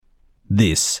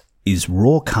This is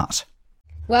Raw Cut.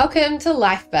 Welcome to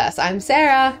Life Burst. I'm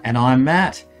Sarah. And I'm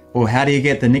Matt. Well, how do you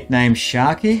get the nickname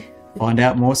Sharky? Find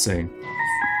out more soon.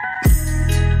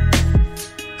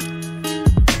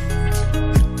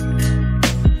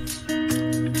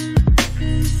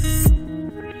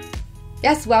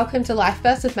 Yes, welcome to Life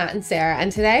Burst with Matt and Sarah. And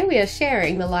today we are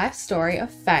sharing the life story of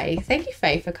Faye. Thank you,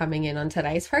 Faye, for coming in on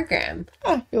today's program.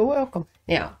 Oh, you're welcome.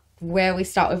 Now, where we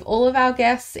start with all of our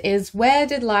guests is, where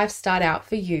did life start out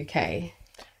for you, Kay?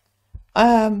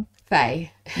 Faye.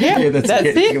 Yeah, that's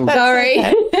it. Sorry.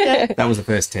 Okay. That was the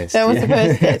first test. That was the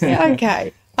first test.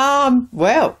 Okay.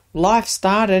 Well, life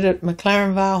started at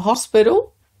McLaren Vale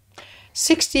Hospital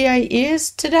 68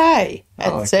 years today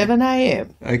at 7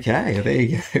 a.m. Okay, there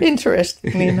you go.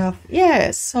 Interestingly enough. Yeah,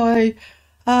 so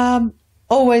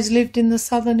always lived in the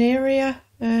southern area,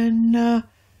 and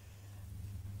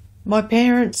my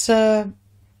parents are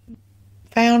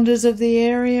founders of the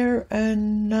area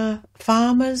and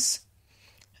farmers,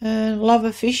 love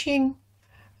of fishing.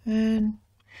 And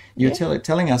You're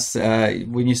telling us,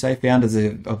 when you say founders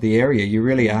of the area, you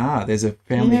really are. There's a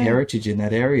family heritage in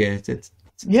that area.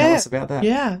 Tell us about that.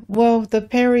 Yeah, well, the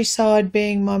Perry side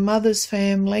being my mother's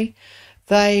family,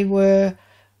 they were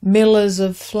millers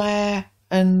of flour,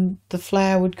 and the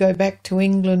flour would go back to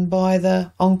England by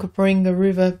the Onkaparinga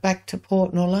River back to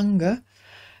Port Noarlunga.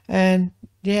 And,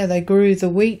 yeah, they grew the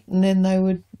wheat and then they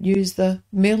would use the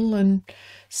mill and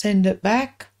send it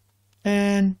back.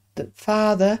 And the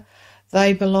father,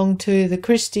 they belonged to the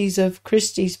Christies of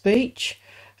Christie's Beach,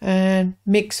 and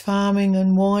mixed farming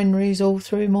and wineries all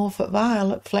through Morphett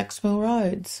Vale at Flaxmill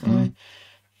Road. So,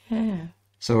 yeah.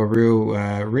 So a real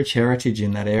rich heritage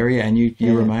in that area, and you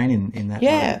remain in that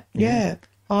area. Yeah.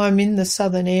 I'm in the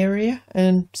southern area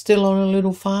and still on a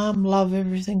little farm. Love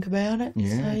everything about it.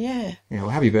 Yeah. So, Yeah, well,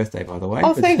 happy birthday, by the way.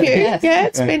 Oh, thank you. Yes. Yeah,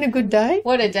 it's been a good day.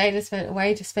 What a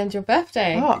way to spend your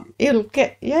birthday. Oh, it'll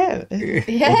get, Yeah.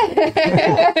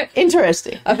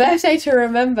 interesting. A birthday to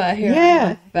remember here.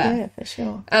 Yeah, on yeah, for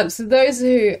sure. So those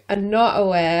who are not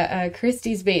aware,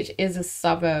 Christie's Beach is a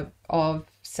suburb of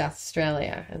South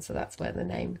Australia, and so that's where the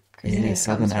name Christie's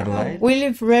southern comes from. Adelaide. We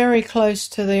live very close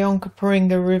to the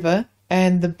Onkaparinga River,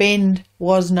 and the bend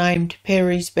was named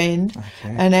Perry's Bend.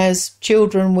 Okay. And as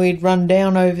children, we'd run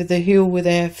down over the hill with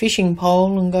our fishing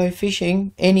pole and go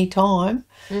fishing any time.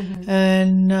 Mm-hmm.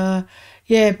 And,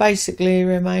 basically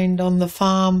remained on the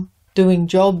farm doing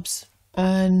jobs,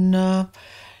 and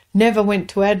never went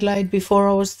to Adelaide before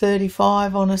I was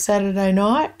 35 on a Saturday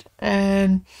night.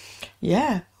 And,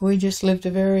 we just lived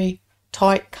a very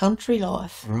tight country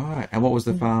life. Right. And what was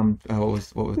the farm? What was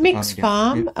the Mixed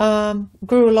farm again? farm.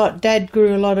 Dad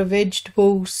grew a lot of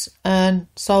vegetables and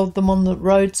sold them on the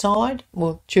roadside.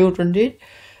 Well, children did.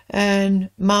 And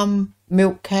Mum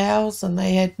milked cows, and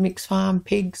they had mixed farm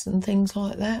pigs and things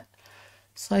like that.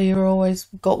 So you always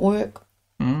got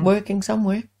working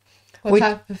somewhere. What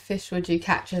type of fish would you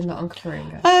catch in the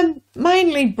Onkaparinga?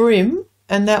 Mainly bream.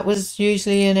 And that was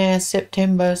usually in our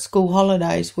September school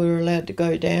holidays. We were allowed to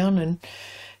go down, and,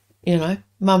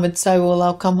 Mum would say, well,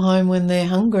 they'll come home when they're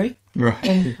hungry.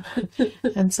 Right.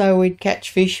 And so we'd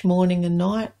catch fish morning and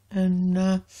night.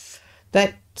 And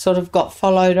that sort of got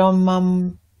followed on.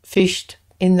 Mum fished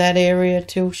in that area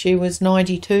till she was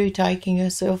 92, taking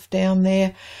herself down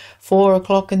there 4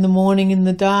 o'clock in the morning in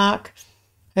the dark.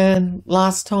 And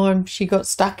last time she got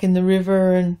stuck in the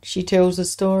river, and she tells a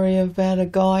story about a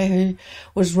guy who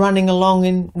was running along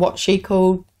in what she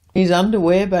called his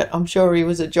underwear, but I'm sure he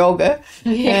was a jogger.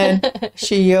 And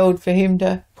she yelled for him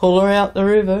to pull her out the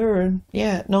river. And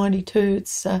at 92,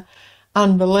 it's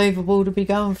unbelievable to be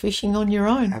going fishing on your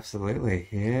own. Absolutely,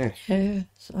 yeah. Yeah.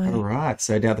 So, All right.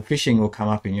 So now the fishing will come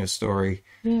up in your story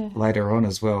later on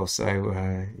as well. So,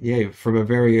 from a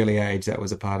very early age, that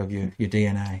was a part of your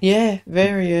DNA. Yeah,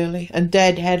 very early. And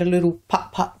Dad had a little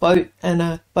putt-putt boat and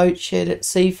a boat shed at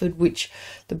Seaford, which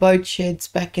the boat sheds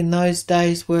back in those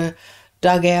days were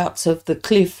dugouts of the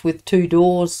cliff with 2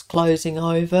 doors closing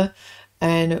over,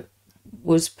 and it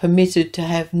was permitted to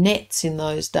have nets in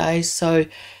those days. So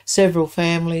several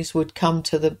families would come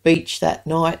to the beach that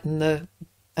night, and the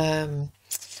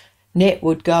net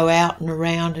would go out and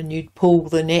around, and you'd pull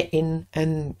the net in,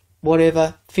 and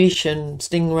whatever fish and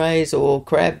stingrays or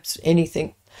crabs,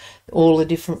 anything, all the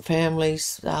different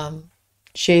families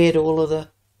shared all of the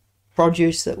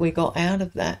produce that we got out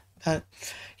of that. But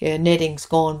netting's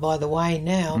gone by the way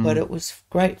now, but it was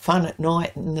great fun at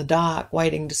night in the dark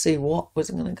waiting to see what was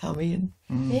going to come in.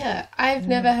 Yeah, I've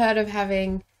never heard of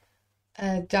having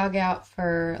a dugout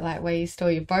for like where you store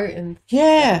your boat and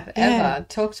stuff ever.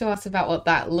 Talk to us about what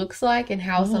that looks like and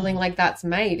how something like that's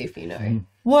made, if you know.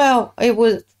 Well, I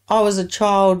was a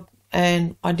child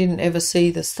and I didn't ever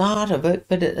see the start of it,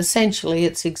 but essentially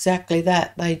it's exactly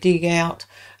that. They dig out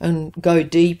and go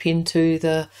deep into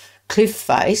the cliff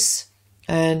face,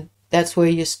 and that's where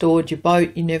you stored your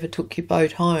boat. You never took your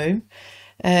boat home,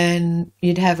 and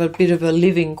you'd have a bit of a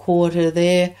living quarter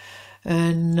there,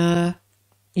 and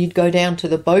you'd go down to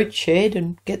the boat shed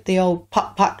and get the old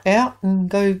putt-putt out and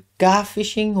go gar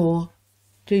fishing or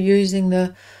using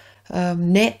the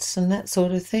nets and that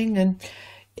sort of thing. And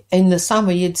in the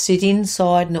summer you'd sit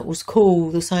inside and it was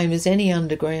cool, the same as any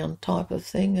underground type of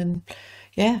thing. And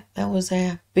yeah, that was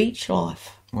our beach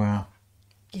life. Wow.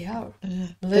 Yeah,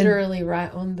 literally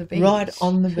right on the beach. Right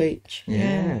on the beach.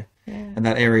 Yeah. And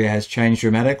that area has changed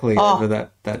dramatically over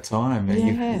that time, and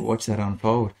you've watched that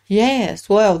unfold. Yes,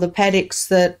 well, the paddocks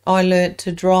that I learnt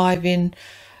to drive in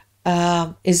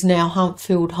is now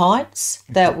Huntfield Heights.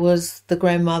 That was the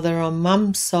grandmother on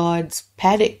Mum's side's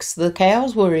paddocks the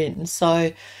cows were in.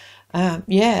 So, at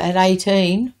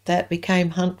 18, that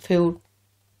became Huntfield.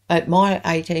 At my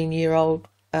 18-year-old,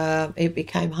 it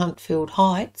became Huntfield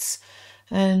Heights.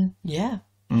 And,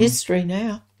 history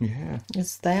now. Yeah.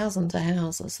 There's thousands of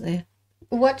houses there.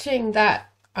 Watching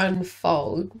that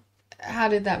unfold, how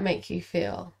did that make you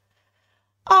feel?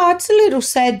 Oh, it's a little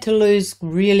sad to lose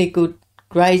really good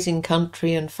grazing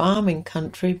country and farming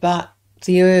country, but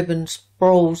the urban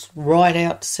sprawls right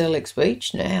out to Sellex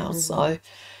Beach now. Mm-hmm. So,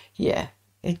 yeah,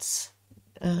 it's...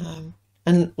 and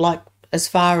like as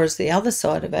far as the other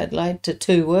side of Adelaide to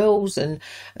Two Wells and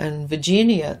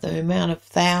Virginia, the amount of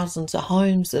thousands of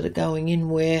homes that are going in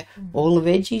where all the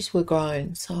veggies were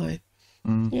grown. So,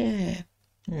 yeah.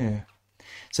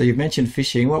 So you've mentioned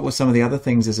fishing. What were some of the other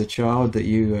things as a child that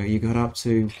you got up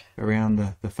to around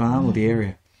the farm or the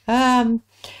area?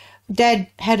 Dad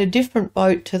had a different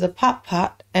boat to the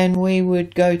putt-putt, and we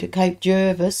would go to Cape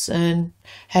Jervis and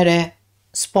had our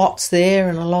spots there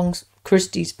and along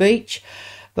Christie's Beach.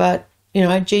 But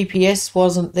GPS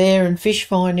wasn't there and fish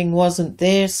finding wasn't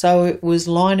there, so it was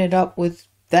line it up with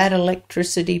that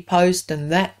electricity post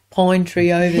and that pine tree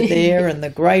over there and the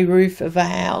grey roof of a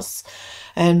house,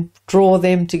 and draw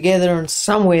them together, and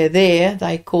somewhere there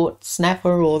they caught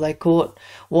snapper or they caught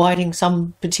whiting,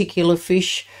 some particular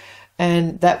fish,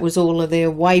 and that was all of their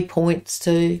waypoints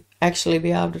to actually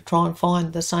be able to try and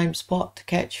find the same spot to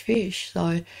catch fish.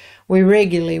 So we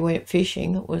regularly went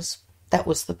fishing. That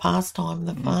was the pastime,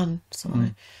 the fun. So,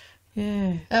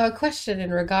 yeah. A question in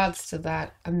regards to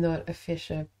that. I'm not a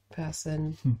fisher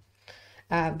person,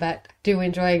 but do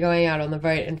enjoy going out on the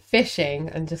boat and fishing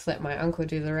and just let my uncle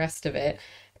do the rest of it.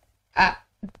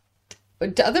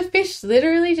 Do other fish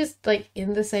literally just like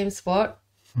in the same spot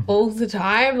all the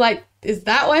time? Like, is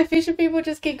that why fishing people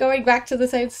just keep going back to the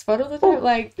same spot all the time?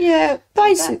 Like, yeah,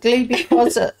 basically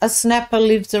because a snapper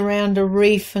lives around a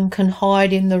reef and can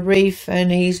hide in the reef,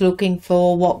 and he's looking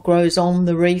for what grows on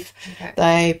the reef. Okay.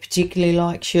 They particularly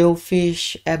like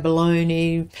shellfish,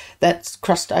 abalone, that's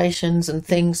crustaceans and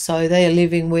things, so they're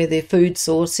living where their food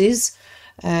source is.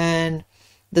 And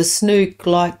the snook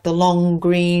like the long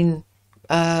green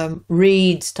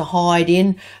reeds to hide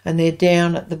in, and they're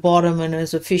down at the bottom, and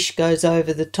as a fish goes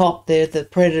over the top, they're the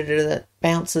predator that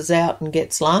bounces out and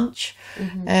gets lunch.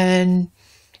 And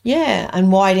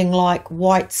whiting like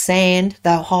white sand,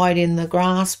 they'll hide in the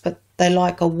grass, but they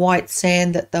like a white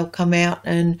sand that they'll come out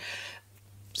and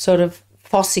sort of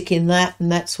fossick in that,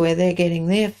 and that's where they're getting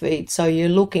their feed. So you're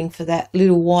looking for that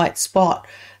little white spot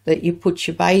that you put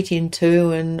your bait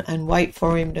into and wait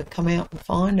for him to come out and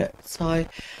find it. So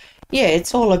yeah,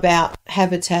 it's all about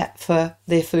habitat for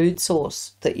their food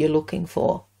source that you're looking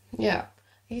for. Yeah.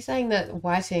 Are you saying that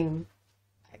whiting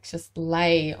just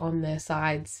lay on their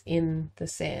sides in the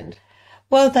sand?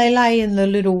 Well, they lay in the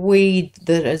little weed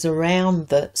that is around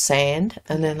the sand,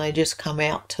 and then they just come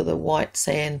out to the white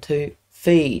sand to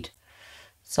feed.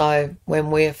 So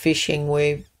when we're fishing,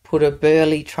 we put a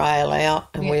burley trail out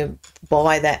and we're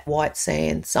by that white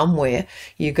sand somewhere.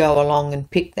 You go along and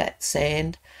pick that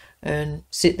sand and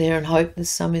sit there and hope there's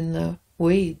some in the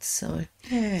weeds. So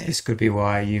this could be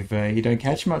why you don't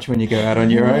catch much when you go out on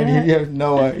your own. You have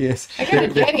no yes. I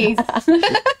got pennies.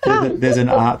 There's an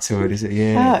art to it, is it?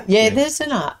 Yeah. There's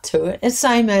an art to it. It's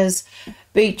same as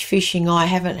beach fishing. I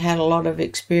haven't had a lot of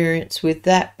experience with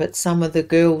that, but some of the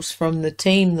girls from the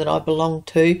team that I belong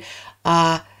to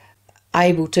are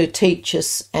able to teach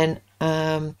us, and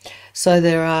so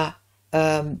there are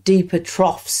deeper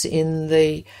troughs in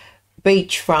the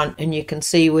beachfront, and you can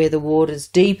see where the water's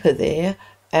deeper there,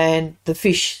 and the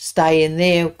fish stay in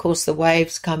there. Of course, the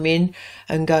waves come in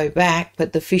and go back,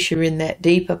 but the fish are in that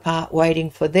deeper part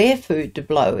waiting for their food to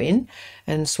blow in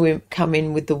and come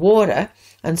in with the water,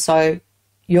 and so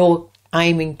you're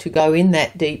aiming to go in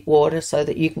that deep water so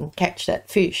that you can catch that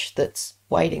fish that's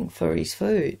waiting for his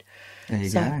food. There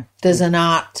you go. There's an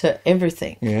art to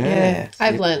everything. Yeah.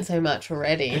 I've learned so much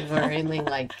already. We're only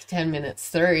like 10 minutes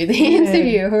through the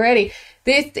interview already.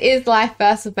 This is Life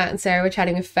Bursts with Matt and Sarah. We're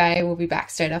chatting with Faye. We'll be back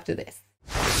straight after this.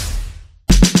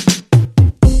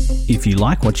 If you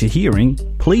like what you're hearing,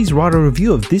 please write a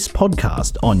review of this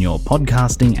podcast on your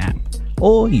podcasting app,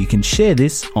 or you can share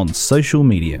this on social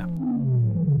media.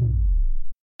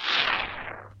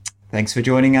 Thanks for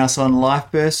joining us on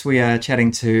Life Bursts. We are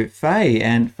chatting to Faye,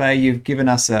 and Faye, you've given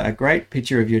us a great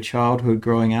picture of your childhood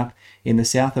growing up in the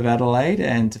south of Adelaide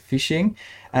and fishing.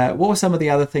 What were some of the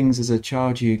other things as a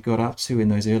child you got up to in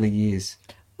those early years?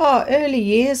 Oh, early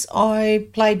years, I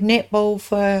played netball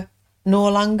for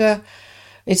Noarlunga.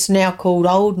 It's now called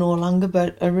Old Noarlunga,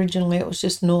 but originally it was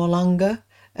just Noarlunga.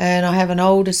 And I have an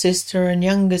older sister and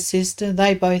younger sister.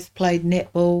 They both played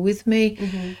netball with me.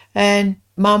 Mm-hmm. And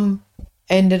Mum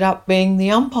ended up being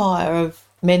the umpire of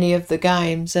many of the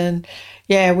games. And,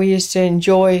 yeah, we used to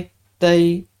enjoy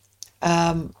the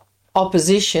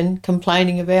opposition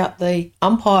complaining about the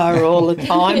umpire all the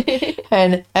time.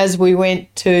 And as we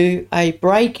went to a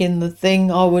break in the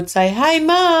thing, I would say, "Hey,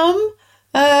 Mum,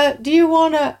 do you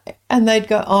want to..." And they'd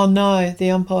go, "Oh, no,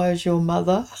 the umpire's your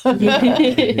mother."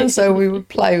 And so we would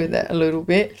play with that a little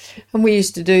bit. And we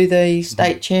used to do the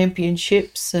state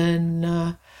championships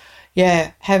and,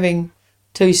 having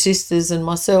two sisters and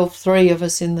myself, three of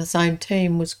us in the same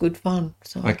team was good fun.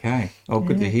 So. Okay. Oh,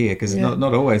 good to hear, because it's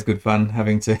not always good fun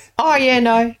having to... Oh, yeah,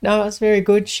 no, it was very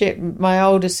good. My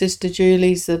older sister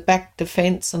Julie's the back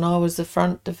defence and I was the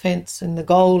front defence in the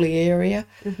goalie area,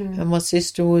 and my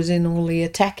sister was in all the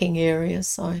attacking areas.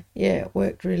 So, yeah, it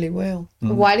worked really well.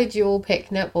 Why did you all pick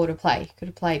netball to play? Could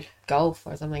have played golf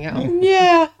or something else.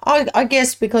 Yeah, I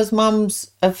guess because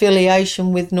Mum's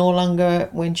affiliation with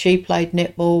Noarlunga when she played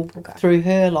netball through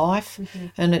her life,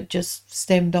 and it just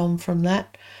stemmed on from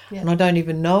that. Yeah. And I don't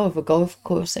even know of a golf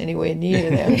course anywhere near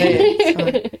down there.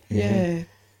 So, yeah.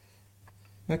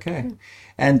 Okay.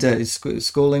 And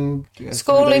schooling?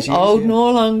 Schooling, Old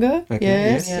Noarlunga, okay,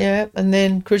 yes, yeah. And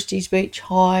then Christie's Beach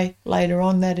High later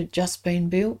on, that had just been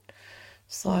built.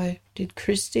 So did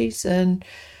Christie's, and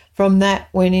from that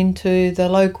went into the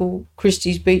local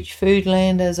Christie's Beach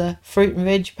Foodland as a fruit and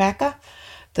veg packer.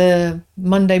 The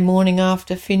Monday morning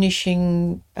after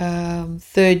finishing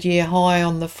third year high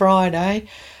on the Friday,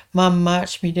 Mum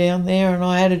marched me down there and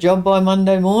I had a job by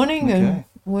Monday morning and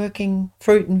working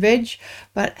fruit and veg,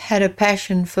 but had a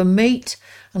passion for meat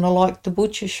and I liked the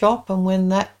butcher shop, and when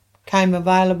that came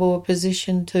available, a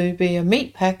position to be a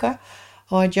meat packer,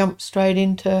 I jumped straight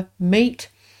into meat.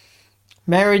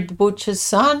 Married the butcher's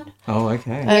son. Oh,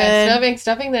 okay. Yeah,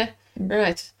 stopping there.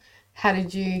 Right. How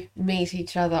did you meet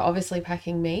each other? Obviously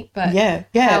packing meat, but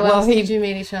how else did you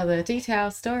meet each other? Detail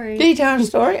story.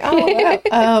 Oh,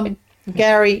 well.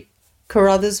 Gary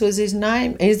Carruthers was his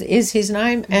name, is his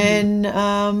name,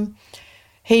 and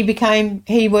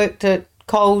he worked at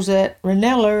Coles at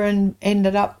Ranella and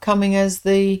ended up coming as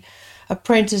the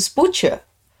apprentice butcher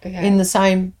in the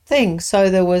same thing.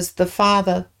 So there was the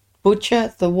father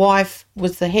butcher, the wife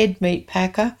was the head meat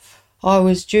packer, I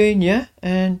was junior,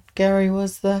 and Gary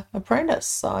was the apprentice.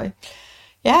 So,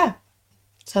 yeah.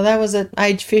 So that was at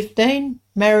age 15,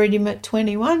 married him at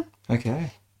 21.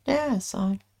 Okay. Yeah,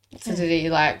 so... So did he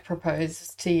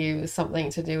propose to you with something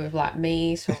to do with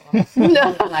meat or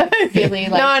no. Really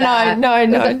that? No. It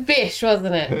was a fish,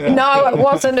 wasn't it? No, it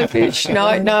wasn't a fish.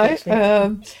 No.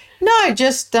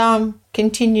 Just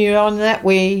continue on that.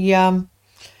 We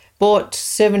bought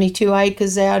 72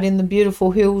 acres out in the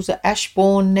beautiful hills of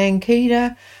Ashbourne,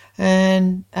 Nankita,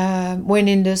 and went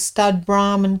into stud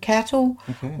Brahman cattle,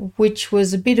 which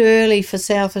was a bit early for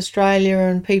South Australia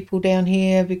and people down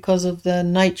here because of the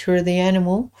nature of the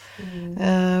animal.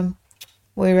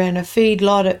 We ran a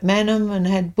feedlot at Mannum and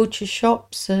had butcher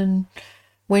shops and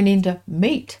went into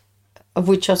meat, of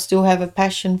which I still have a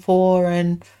passion for,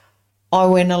 and I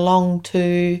went along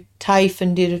to TAFE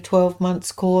and did a 12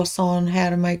 months course on how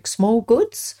to make small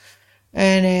goods.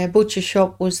 And our butcher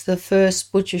shop was the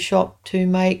first butcher shop to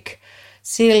make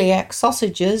celiac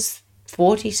sausages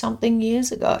 40-something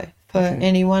years ago for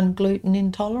anyone gluten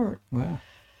intolerant. Wow.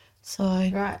 So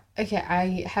right. Okay,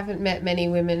 I haven't met many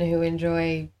women who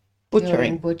enjoy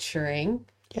butchering.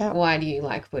 Yeah. Why do you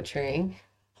like butchering?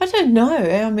 I don't know.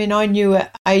 I mean, I knew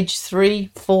at age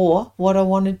 3, 4 what I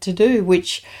wanted to do,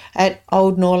 which at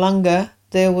Old Noarlunga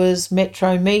there was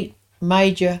Metro Meat,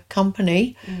 major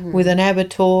company with an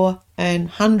abattoir and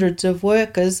hundreds of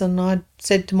workers, and I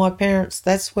said to my parents,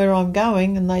 that's where I'm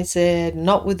going, and they said,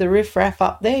 not with the riffraff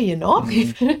up there, you're not,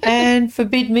 and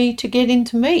forbid me to get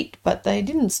into meat. But they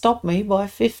didn't stop me. By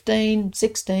 15,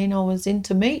 16, I was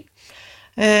into meat.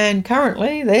 And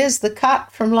currently, there's the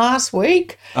cut from last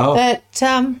week that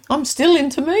I'm still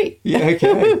into meat. Yeah,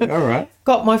 okay, all right.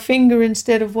 Got my finger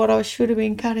instead of what I should have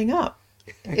been cutting up.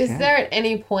 Okay. Is there at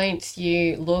any point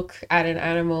you look at an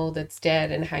animal that's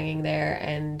dead and hanging there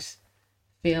and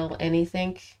feel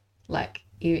anything, like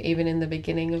even in the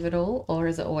beginning of it all? Or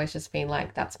has it always just been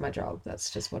like, that's my job,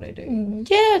 that's just what I do?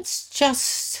 Yeah, it's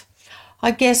just,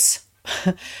 I guess,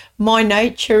 my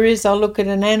nature is I look at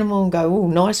an animal and go, oh,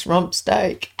 nice rump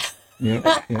steak.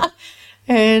 Yeah, yeah.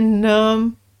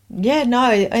 And,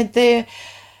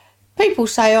 people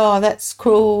say, oh, that's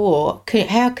cruel, or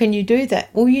how can you do that?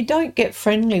 Well, you don't get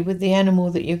friendly with the animal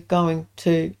that you're going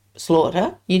to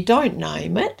slaughter. You don't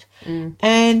name it.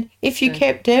 And if you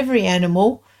kept every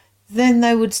animal, then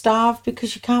they would starve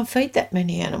because you can't feed that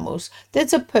many animals.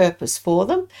 There's a purpose for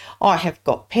them. I have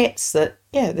got pets that,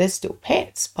 they're still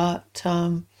pets, but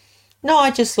no, I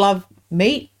just love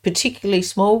meat, particularly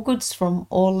small goods from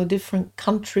all the different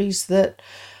countries that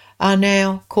are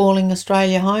now calling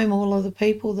Australia home, all of the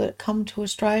people that come to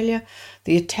Australia,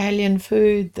 the Italian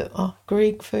food, the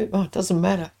Greek food, it doesn't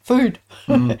matter, food.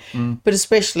 But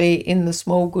especially in the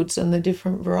small goods and the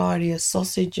different variety of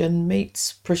sausage and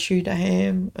meats, prosciutto,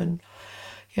 ham, and,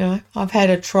 I've had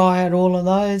a try at all of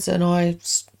those, and I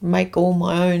make all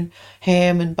my own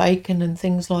ham and bacon and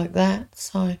things like that.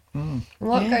 So,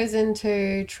 What goes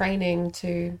into training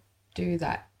to do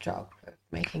that job of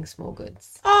making small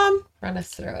goods? Run us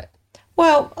through it.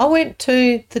 Well, I went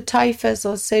to the TAFE, as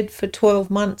I said, for 12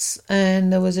 months,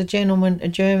 and there was a German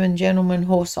gentleman,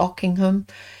 Horst Ockingham.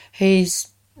 He's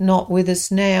not with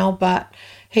us now, but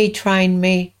he trained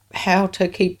me how to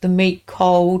keep the meat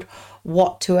cold,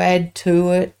 what to add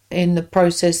to it in the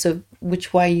process of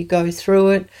which way you go through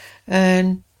it,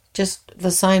 and just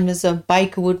the same as a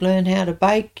baker would learn how to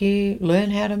bake, you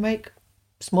learn how to make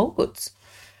small goods.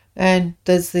 And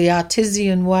there's the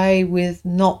artisan way with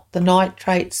not the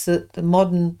nitrates that the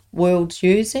modern world's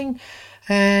using.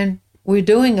 And we're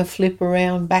doing a flip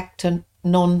around back to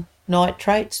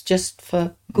non-nitrates just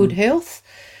for good health.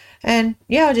 And,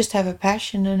 I just have a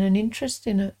passion and an interest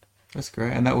in it. That's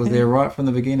great. And that was there right from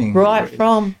the beginning. Right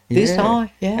from this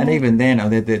high, And even then,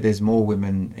 there's more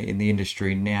women in the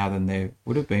industry now than there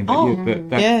would have been. But,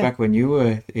 back when you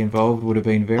were involved would have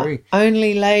been very...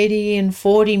 Only lady and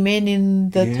 40 men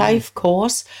in the TAFE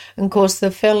course. And, of course, the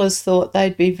fellas thought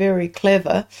they'd be very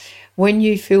clever. When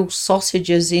you fill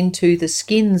sausages into the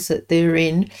skins that they're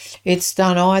in, it's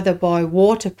done either by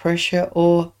water pressure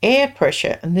or air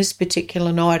pressure. And this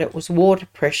particular night it was water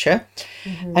pressure.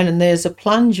 And there's a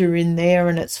plunger in there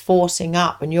and it's forcing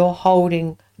up, and you're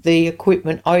holding the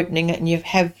equipment, opening it, and you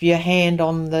have your hand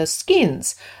on the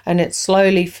skins, and it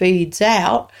slowly feeds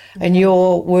out, and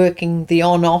you're working the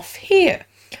on-off here.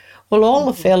 Well, all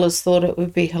the fellas thought it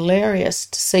would be hilarious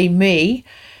to see me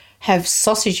have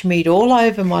sausage meat all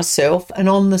over myself and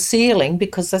on the ceiling,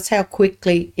 because that's how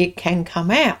quickly it can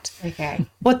come out. Okay.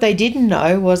 What they didn't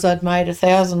know was I'd made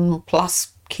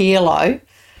 1,000+ kilo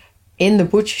in the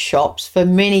butcher shops for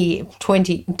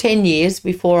 10 years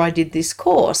before I did this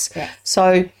course. Yeah.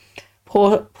 So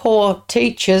poor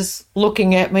teachers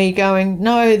looking at me going,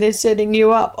 no, they're setting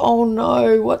you up. Oh,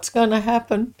 no, what's going to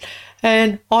happen?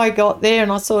 And I got there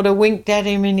and I sort of winked at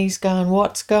him and he's going,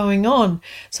 what's going on?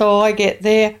 So I get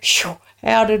there,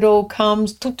 out it all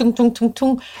comes, tung, tung, tung, tung,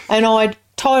 tung, and I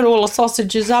tied all the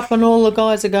sausages up and all the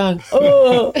guys are going,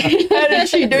 oh, how did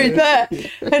she do that?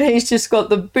 And he's just got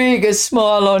the biggest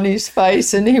smile on his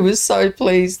face, and he was so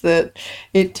pleased that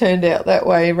it turned out that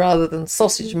way rather than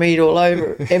sausage meat all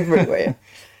over everywhere.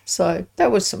 So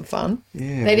that was some fun.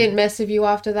 Yeah. They didn't mess with you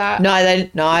after that? No, they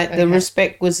didn't. No, the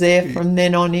respect was there from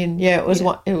then on in. Yeah, it was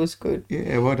it was good.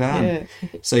 Yeah, well done. Yeah.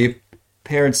 So your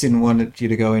parents didn't want you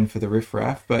to go in for the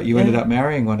riffraff, but you ended up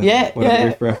marrying one of the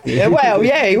riffraff. Yeah, well,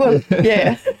 yeah, he was.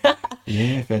 Yeah.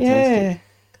 Yeah, fantastic. Yeah.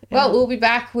 Well, we'll be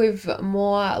back with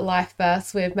more Life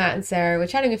Bursts with Matt and Sarah. We're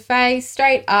chatting with Faye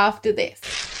straight after this.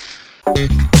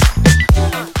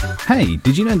 Hey,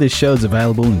 did you know this show is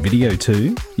available in video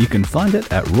too? You can find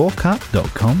it at rawcut.com.au.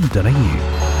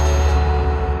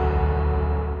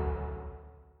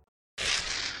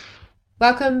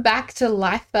 Welcome back to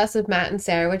Life Bursts with Matt and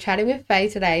Sarah. We're chatting with Faye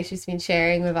today. She's been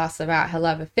sharing with us about her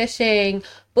love of fishing,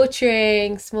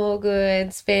 butchering, small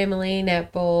goods, family,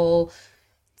 netball,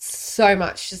 so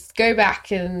much. Just go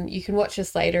back and you can watch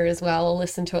this later as well, or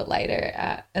listen to it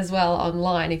later as well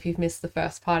online if you've missed the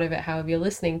first part of it, however you're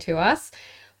listening to us.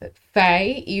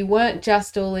 Faye, you weren't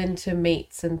just all into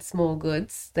meats and small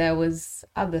goods. There was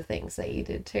other things that you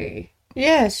did too.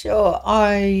 Yeah, sure.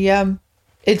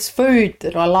 It's food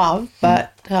that I love,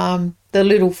 but the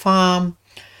little farm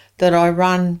that I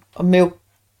run, I milk,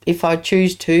 if I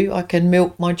choose to, I can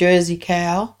milk my Jersey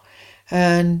cow.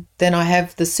 And then I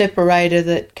have the separator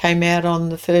that came out on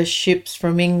the first ships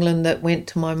from England that went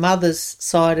to my mother's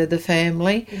side of the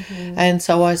family. And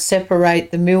so I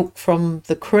separate the milk from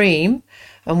the cream.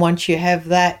 And once you have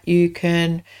that, you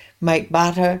can make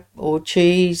butter or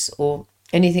cheese or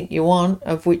anything you want,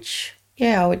 of which,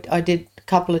 I did a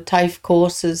couple of TAFE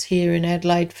courses here in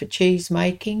Adelaide for cheese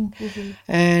making.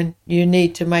 And you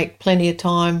need to make plenty of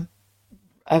time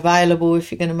available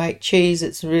if you're going to make cheese.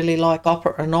 It's really like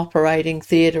an operating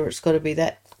theatre. It's got to be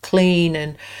that clean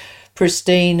and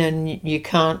pristine, and you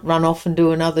can't run off and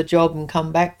do another job and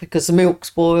come back because the milk's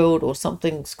boiled or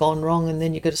something's gone wrong, and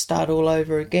then you've got to start all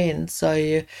over again. So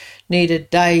you need a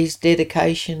day's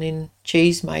dedication in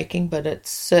cheese making, but it's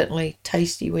certainly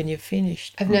tasty when you're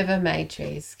finished. I've never made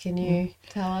cheese. Can you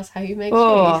tell us how you make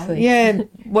cheese? Yeah,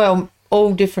 well,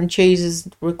 all different cheeses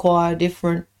require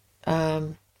different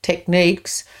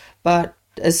techniques, but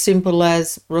as simple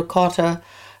as ricotta,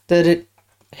 that it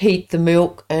heat the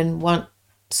milk, and once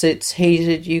it's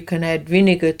heated you can add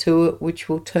vinegar to it, which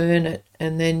will turn it,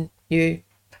 and then you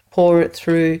pour it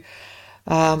through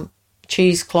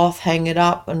cheesecloth, hang it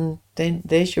up, and then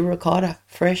there's your ricotta,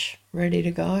 fresh, ready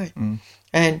to go.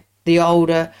 And the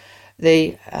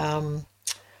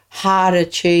harder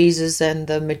cheeses and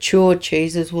the mature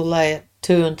cheeses will lay it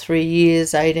 2 and 3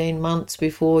 years, 18 months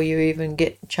before you even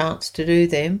get a chance to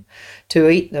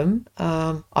eat them.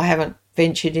 I haven't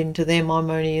ventured into them. I'm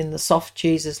only in the soft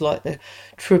cheeses like the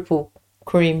triple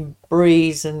cream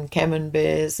bries and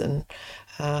camemberts and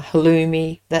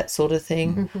halloumi, that sort of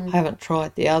thing. I haven't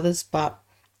tried the others, but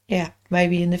yeah,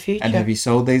 maybe in the future. And have you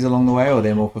sold these along the way, or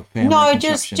they're more for family? No,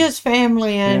 consumption? just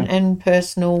family and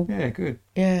personal. Yeah, good.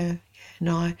 Yeah,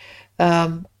 no.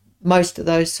 Most of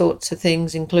those sorts of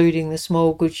things, including the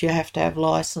small goods, you have to have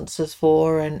licenses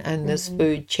for, and there's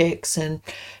food checks. And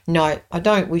no, I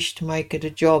don't wish to make it a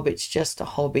job. It's just a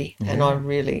hobby, and I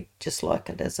really just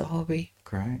like it as a hobby.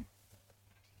 Great.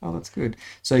 Oh, that's good.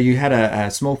 So you had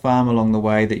a small farm along the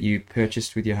way that you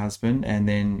purchased with your husband, and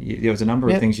then there was a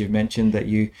number of things you've mentioned that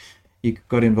you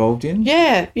got involved in.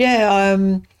 Yeah.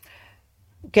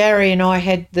 Gary and I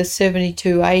had the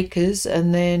 72 acres,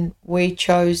 and then we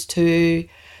chose to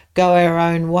go our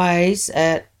own ways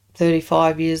at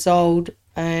 35 years old,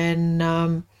 and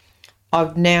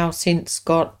I've now since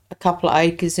got a couple of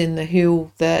acres in the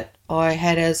hill that I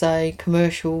had as a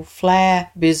commercial flower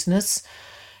business,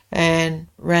 and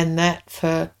ran that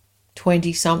for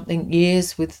 20-something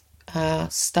years with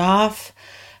staff,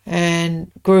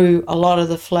 and grew a lot of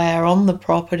the flower on the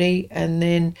property. And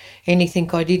then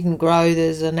anything I didn't grow,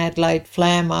 there's an Adelaide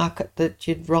flower market that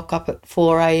you'd rock up at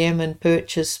 4 a.m. and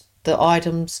purchase the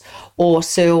items or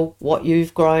sell what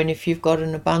you've grown if you've got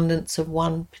an abundance of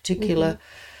one particular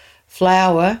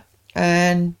flower.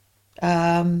 And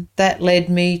that led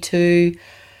me to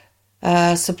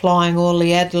supplying all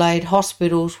the Adelaide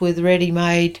hospitals with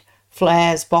ready-made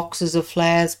flowers, boxes of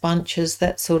flowers, bunches,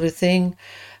 that sort of thing.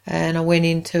 And I went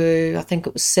into, I think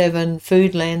it was 7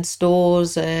 Foodland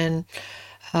stores and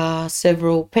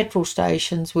several petrol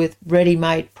stations with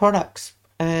ready-made products,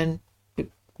 and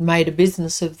made a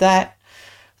business of that.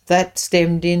 That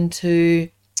stemmed into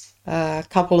a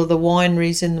couple of the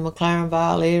wineries in the McLaren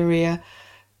Vale area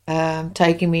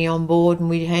taking me on board, and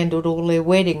we handled all their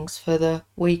weddings for the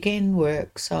weekend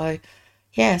work. So,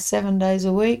 7 days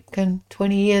a week, and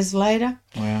 20 years later,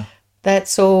 wow,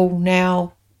 that's all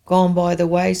now gone by the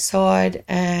wayside,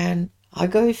 and I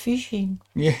go fishing.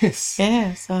 Yes.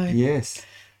 Yeah, so... Yes.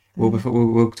 Well,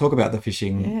 we'll talk about the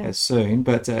fishing soon,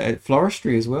 but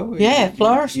floristry as well. Yeah,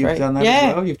 floristry. You've done that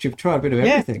as well. You've tried a bit of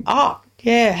everything. Oh,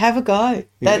 yeah, have a go.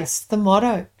 That's the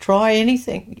motto. Try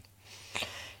anything.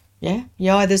 Yeah,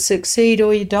 you either succeed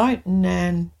or you don't,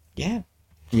 and yeah.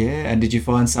 Yeah, and did you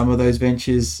find some of those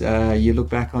ventures you look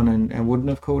back on and wouldn't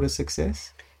have called a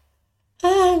success?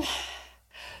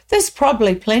 There's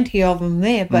probably plenty of them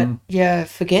there, but you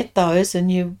forget those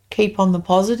and you keep on the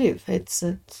positive. It's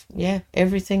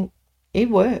everything, it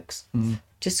works.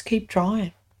 Just keep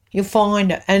trying. You'll find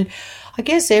it. And I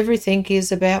guess everything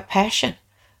is about passion.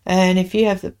 And if you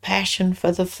have the passion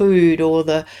for the food or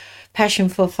the passion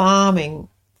for farming,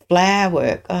 flower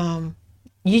work,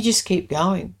 you just keep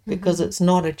going because it's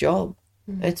not a job.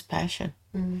 It's passion.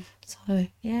 So,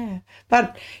 yeah.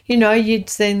 But, you'd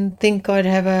then think I'd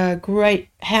have a great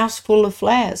house full of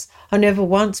flowers. I never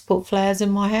once put flowers in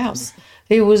my house.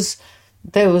 It was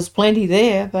there was plenty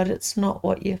there, but it's not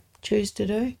what you choose to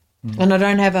do. And I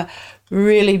don't have a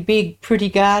really big, pretty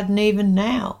garden even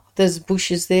now. There's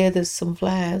bushes there, there's some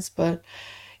flowers, but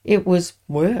it was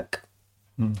work.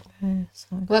 Yeah,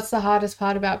 so. What's the hardest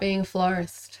part about being a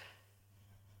florist?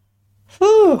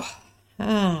 Whew.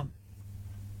 I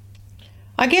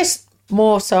guess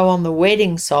more so on the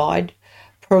wedding side,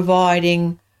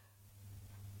 providing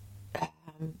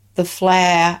the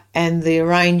flower and the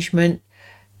arrangement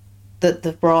that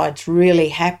the bride's really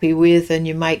happy with, and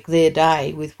you make their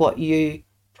day with what you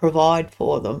provide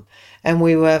for them. And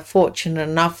we were fortunate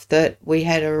enough that we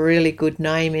had a really good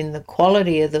name in the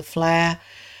quality of the flower,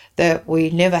 that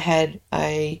we never had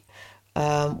a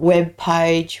web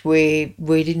page. We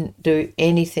didn't do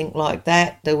anything like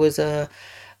that. There was a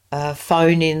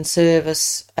phone-in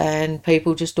service, and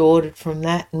people just ordered from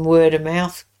that, and word of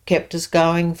mouth kept us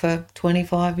going for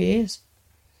 25 years.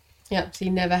 Yep, so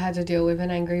you never had to deal with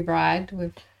an angry bride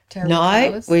with terrible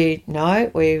flowers? We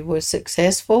were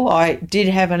successful. I did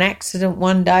have an accident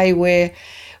one day where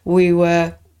we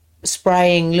were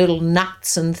spraying little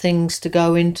nuts and things to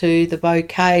go into the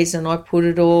bouquets, and I put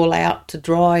it all out to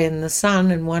dry in the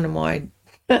sun, and one of my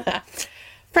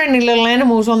friendly little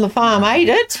animals on the farm ate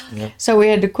it. Yep. So we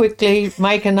had to quickly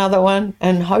make another one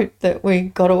and hope that we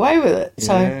got away with it.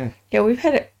 So, we've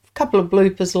had a couple of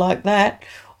bloopers like that.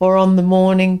 Or on the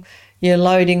morning, you're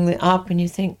loading it up and you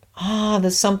think,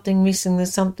 there's something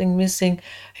missing,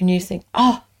 and you think,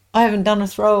 I haven't done a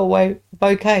throwaway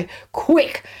bouquet.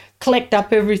 Quick, collect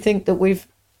up everything that we've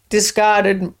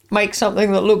discarded, make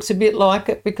something that looks a bit like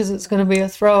it, because it's going to be a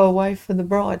throwaway for the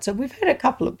bride. So we've had a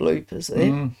couple of bloopers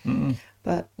there,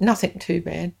 but nothing too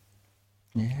bad.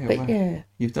 Yeah, but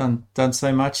you've done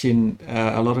so much in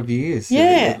a lot of years.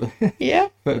 Yeah,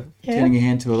 but turning your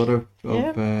hand to a lot of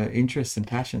interests and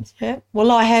passions. Yeah. Well,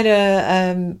 I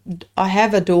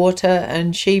have a daughter,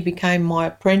 and she became my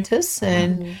apprentice,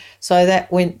 and so that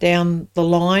went down the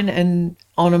line. And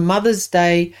on a Mother's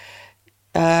Day,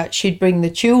 she'd bring the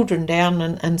children down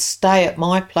and stay at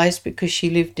my place, because she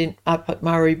lived up at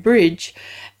Murray Bridge,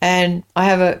 and I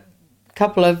have a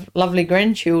couple of lovely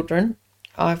grandchildren.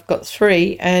 I've got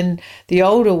 3, and the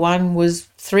older one was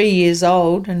 3 years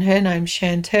old, and her name's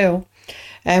Chantel,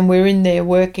 and we're in there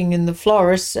working in the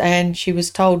florist, and she was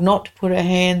told not to put her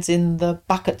hands in the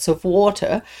buckets of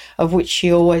water, of which she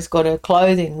always got her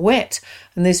clothing wet.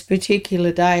 And this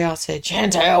particular day I said,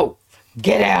 Chantel,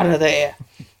 get out of there.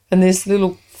 And this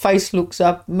little face looks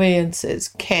up at me and says,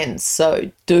 "Can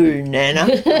so do, Nana."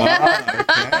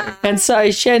 Okay. And so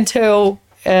Chantel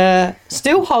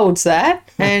still holds that,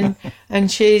 and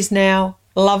she's now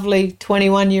a lovely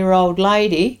 21-year-old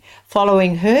lady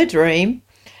following her dream,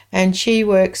 and she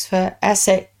works for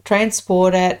Asset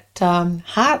Transport at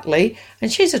Hartley,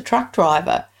 and she's a truck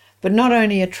driver. But not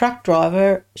only a truck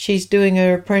driver, she's doing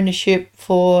her apprenticeship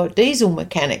for diesel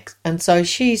mechanics, and so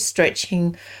she's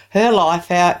stretching her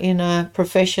life out in a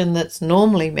profession that's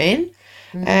normally men,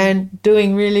 and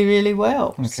doing really, really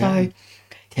well. Okay. So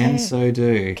Can so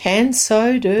do. Can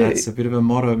so do. That's a bit of a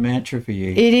motto mantra for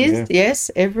you. It is,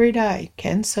 yes, every day.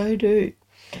 Can so do.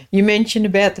 You mentioned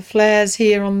about the flowers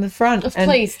here on the front.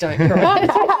 Please don't cry.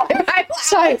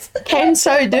 So, can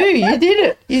so do. You did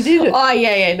it. Oh,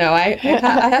 yeah, no, I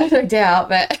have no doubt,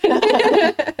 but...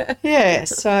 Yeah,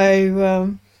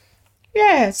 so,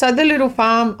 so the little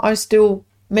farm, I still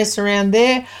mess around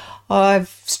there. I've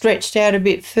stretched out a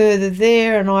bit further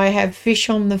there, and I have fish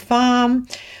on the farm.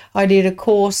 I did a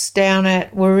course down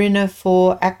at Warina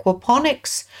for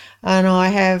aquaponics, and I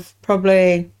have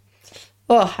probably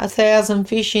 1,000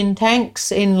 fish in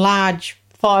tanks in large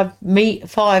 5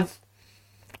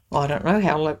 I don't know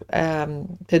how,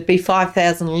 there'd be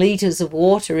 5,000 litres of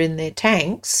water in their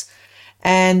tanks,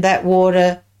 and that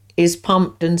water is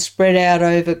pumped and spread out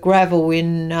over gravel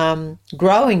in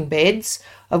growing beds,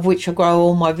 of which I grow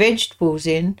all my vegetables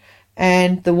in,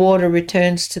 and the water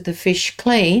returns to the fish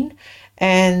clean,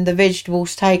 and the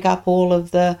vegetables take up all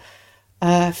of the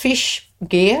fish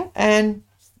gear, and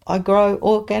I grow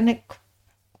organic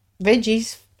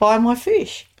veggies by my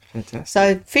fish. Fantastic.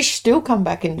 So fish still come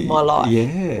back into my life.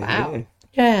 Yeah. Wow.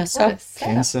 Yeah, so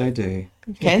Can so do.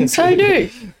 Can so do.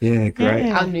 Yeah, great.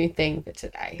 Yeah. Our new thing for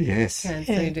today. Yes. Can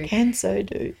so do. Can so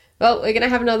do. Well, we're going to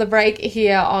have another break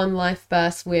here on Life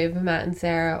Burst with Matt and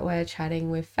Sarah. We're chatting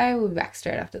with Faye. We'll be back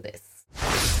straight after this.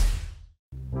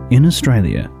 In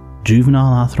Australia,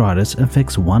 juvenile arthritis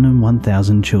affects 1 in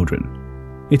 1,000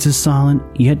 children. It's a silent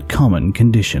yet common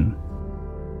condition.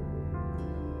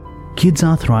 Kids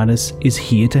Arthritis is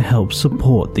here to help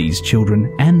support these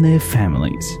children and their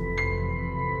families.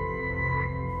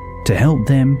 To help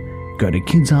them, go to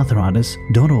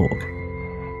kidsarthritis.org.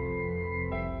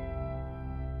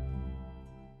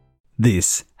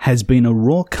 This has been a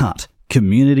Raw Cut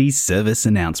community service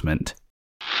announcement.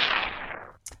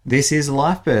 This is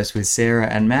Life Burst with Sarah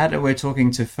and Matt, and we're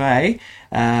talking to Faye.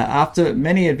 After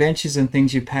many adventures and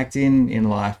things you packed in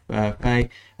life, Faye,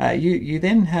 you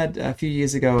then had a few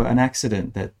years ago an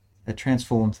accident that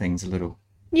transformed things a little.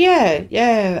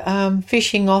 Yeah.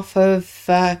 Fishing off of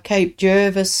Cape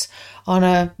Jervis on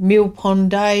a mill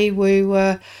pond day. We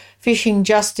were fishing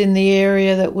just in the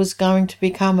area that was going to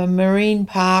become a marine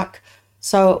park.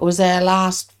 So it was our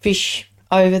last fish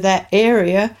over that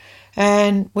area.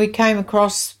 And we came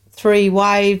across 3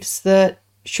 waves that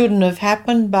shouldn't have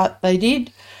happened, but they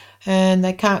did. And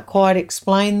they can't quite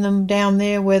explain them down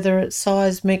there, whether it's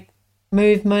seismic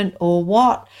movement or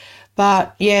what.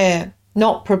 But yeah,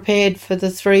 not prepared for the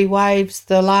 3 waves.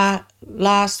 The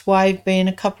last wave being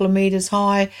a couple of metres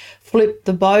high, flipped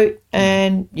the boat,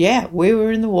 and yeah, we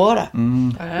were in the water.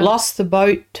 Lost the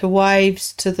boat to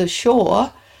waves to the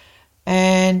shore,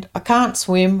 and I can't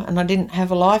swim, and I didn't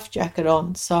have a life jacket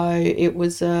on, so it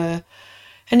was an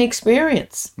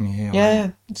experience.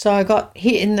 Yeah. So I got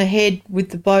hit in the head with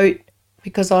the boat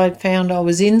because I found I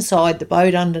was inside the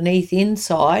boat, underneath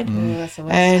inside. That's the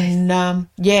worst. And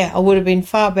I would have been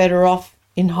far better off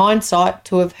in hindsight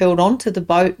to have held on to the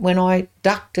boat when I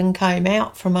ducked and came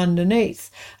out from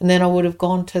underneath, and then I would have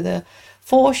gone to the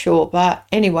foreshore. But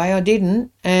anyway, I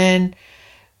didn't, and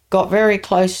got very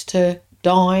close to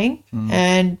dying,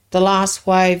 and the last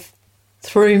wave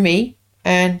threw me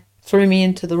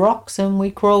into the rocks, and we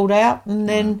crawled out, and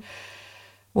then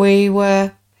we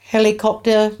were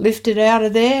helicopter lifted out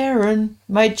of there and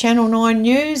made Channel 9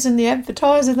 News and the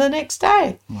Advertiser the next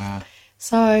day. Wow.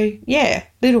 So, yeah,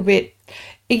 little bit.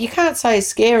 You can't say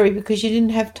scary because you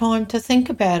didn't have time to think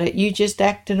about it. You just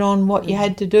acted on what you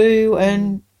had to do,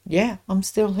 and, yeah, I'm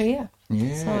still here.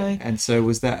 Yeah. And so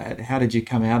was that, how did you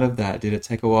come out of that? Did it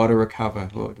take a while to recover?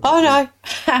 Oh,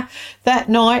 no. That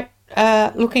night,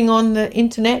 looking on the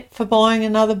internet for buying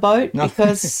another boat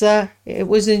because it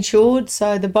was insured,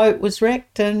 so the boat was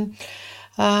wrecked, and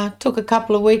took a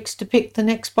couple of weeks to pick the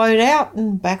next boat out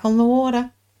and back on the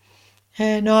water.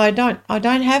 And I don't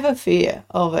have a fear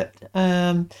of it.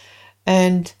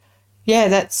 And yeah,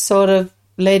 that's sort of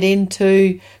led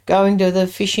into going to the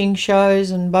fishing shows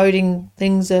and boating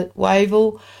things at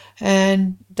Wavell,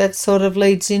 and that sort of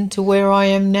leads into where I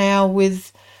am now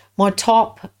with my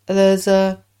top. There's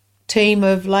a team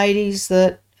of ladies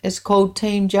that is called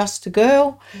Team Just a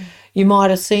Girl. You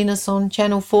might have seen us on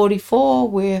Channel 44.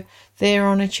 We're there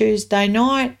on a Tuesday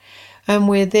night, and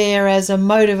we're there as a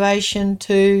motivation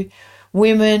to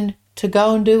women to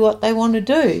go and do what they want to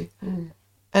do.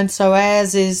 And so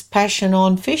ours is passion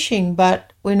on fishing,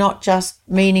 but we're not just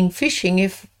meaning fishing.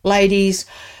 If ladies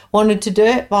wanted to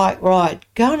dirt bike ride,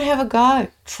 go and have a go.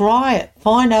 Try it.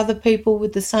 Find other people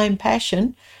with the same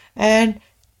passion and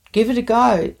give it a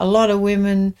go. A lot of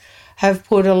women have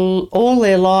put all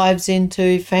their lives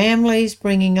into families,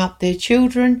 bringing up their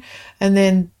children, and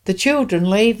then the children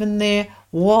leave and they're,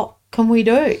 what can we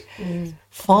do?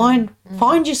 Find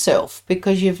yourself,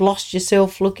 because you've lost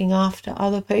yourself looking after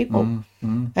other people.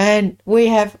 And we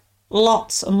have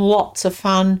lots and lots of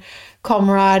fun,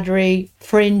 camaraderie,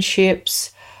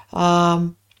 friendships.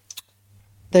 The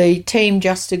Team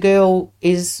Just a Girl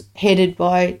is headed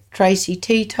by Tracy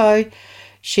Tito.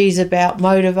 She's about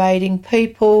motivating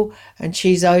people, and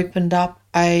she's opened up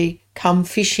a Come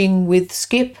Fishing with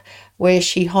Skip, where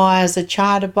she hires a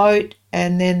charter boat,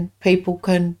 and then people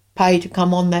can pay to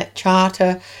come on that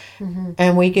charter,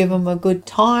 and we give them a good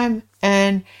time.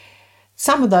 And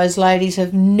some of those ladies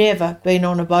have never been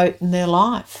on a boat in their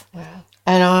life. Wow.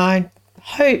 And I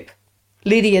hope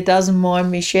Lydia doesn't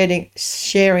mind me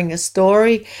sharing a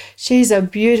story. She's a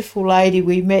beautiful lady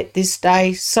we met this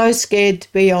day, so scared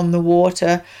to be on the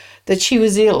water that she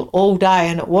was ill all day,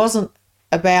 and it wasn't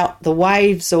about the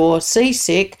waves or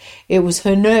seasick, it was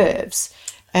her nerves.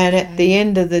 And at the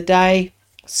end of the day,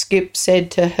 Skip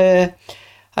said to her,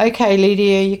 "Okay,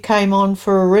 Lydia, you came on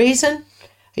for a reason.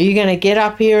 Are you going to get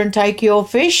up here and take your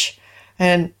fish?"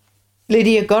 And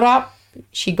Lydia got up,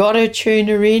 she got her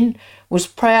tuna in, was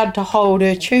proud to hold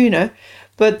her tuna.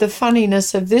 But the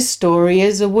funniness of this story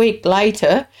is a week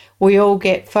later, we all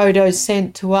get photos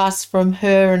sent to us from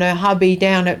her and her hubby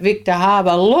down at Victor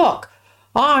Harbour. Look,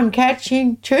 I'm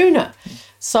catching tuna.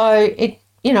 So it,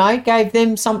 gave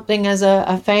them something as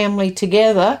a family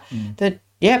together that,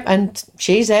 and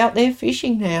she's out there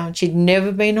fishing now, and she'd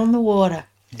never been on the water.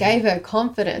 Gave her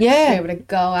confidence to be able to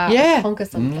go out and conquer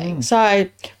something. So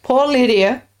poor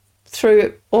Lydia,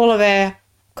 through all of our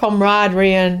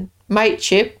camaraderie and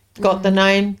mateship, got the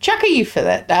name Chucky for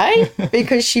that day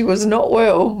because she was not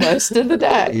well most of the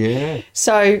day. Yeah.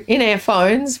 So in our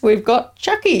phones, we've got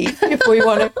Chucky if we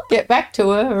want to get back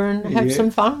to her and have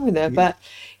some fun with her. But,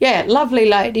 yeah, lovely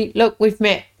lady. Look, we've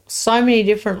met so many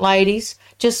different ladies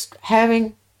just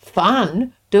having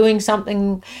fun doing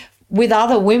something with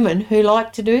other women who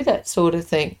like to do that sort of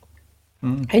thing.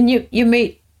 And you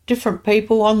meet different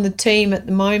people on the team at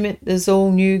the moment. There's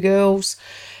all new girls,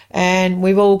 and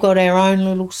we've all got our own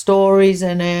little stories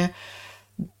and our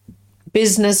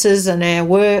businesses and our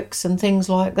works and things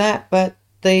like that. But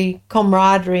the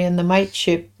camaraderie and the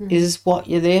mateship is what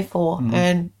you're there for,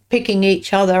 and picking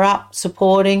each other up,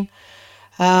 supporting.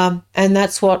 And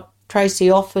that's what Tracy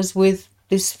offers with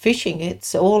this fishing.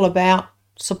 It's all about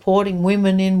supporting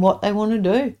women in what they want to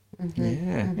do.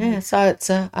 Yeah, so it's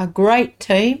a great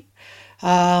team.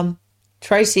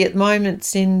 Tracy at the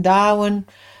moment's in Darwin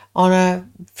on a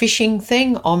fishing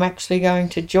thing. I'm actually going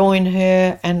to join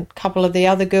her, and a couple of the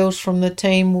other girls from the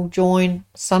team will join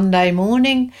Sunday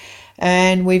morning,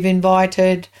 and we've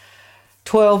invited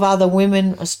 12 other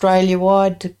women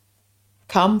Australia-wide to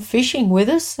come fishing with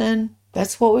us, and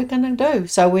that's what we're going to do.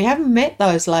 So we haven't met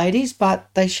those ladies, but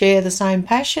they share the same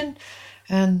passion,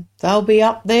 and they'll be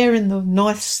up there in the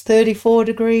nice 34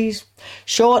 degrees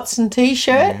shorts and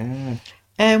T-shirt,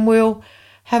 and we'll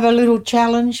have a little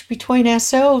challenge between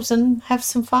ourselves and have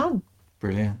some fun.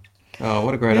 Brilliant. Oh,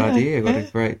 what a great idea. What a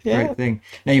great thing.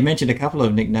 Now, you mentioned a couple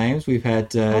of nicknames. We've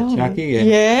had Chucky.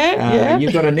 And,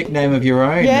 you've got a nickname of your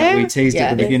own that we teased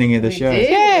at the beginning of the show.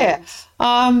 Yeah.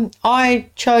 I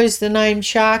chose the name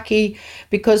Sharky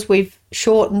because we've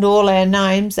shortened all our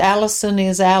names. Alison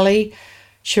is Ali,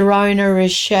 Sharona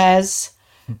is Shaz,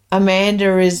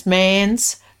 Amanda is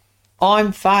Mans.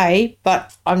 I'm Faye,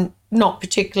 but I'm not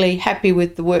particularly happy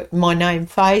with my name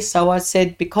Faye, so I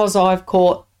said because I've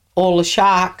caught all the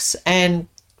sharks and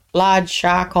large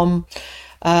shark on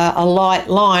a light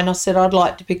line, I said I'd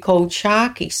like to be called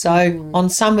Sharky. So on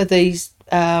some of these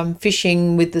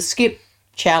fishing with the skip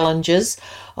challenges,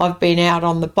 I've been out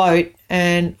on the boat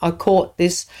and I caught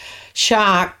this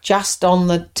shark just on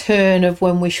the turn of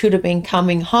when we should have been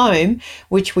coming home,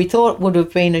 which we thought would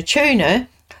have been a tuna,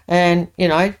 and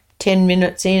 10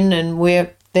 minutes in and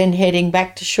we're then heading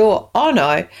back to shore. Oh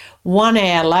no, 1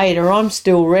 hour later I'm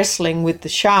still wrestling with the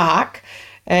shark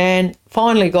and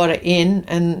finally got it in,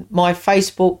 and my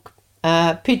Facebook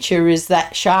picture is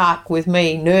that shark with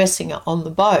me nursing it on the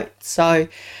boat. So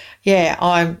yeah,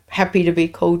 I'm happy to be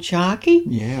called Sharky.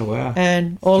 Yeah, wow.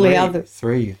 And all the other...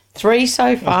 Three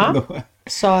so far.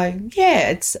 So, yeah,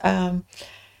 it's,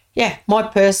 my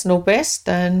personal best.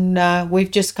 And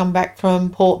we've just come back from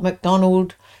Port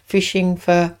Macdonald fishing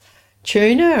for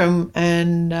tuna.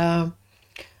 And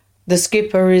the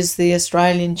skipper is the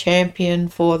Australian champion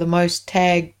for the most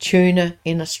tagged tuna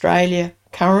in Australia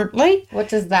currently. What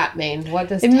does that mean? What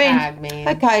does tag mean?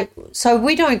 Okay, so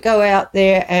we don't go out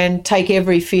there and take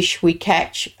every fish we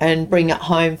catch and bring it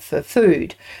home for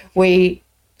food.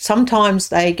 Sometimes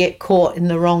they get caught in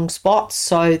the wrong spots,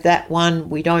 so that one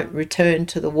we don't return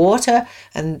to the water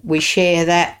and we share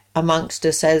that amongst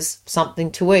us as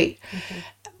something to eat.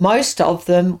 Most of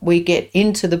them we get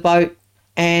into the boat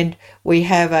and we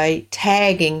have a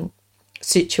tagging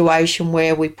situation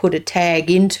where we put a tag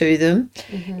into them,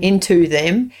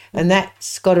 and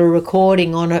that's got a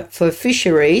recording on it for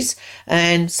fisheries,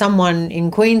 and someone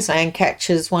in Queensland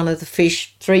catches one of the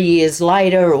fish 3 years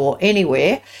later or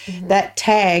anywhere, that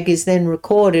tag is then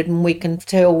recorded, and we can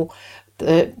tell,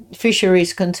 the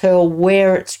fisheries can tell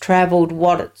where it's travelled,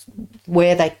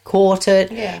 where they caught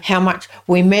it, how much.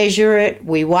 We measure it,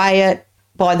 we weigh it.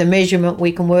 By the measurement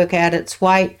we can work out its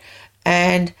weight,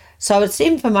 and so it's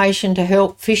information to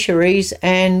help fisheries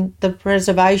and the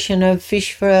preservation of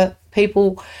fish for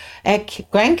people, our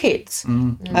grandkids.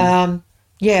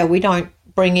 We don't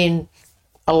bring in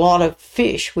a lot of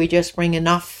fish. We just bring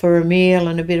enough for a meal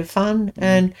and a bit of fun,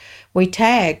 and we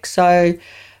tag. So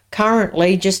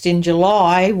currently, just in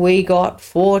July, we got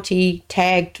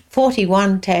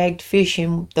 41 tagged fish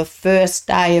in the first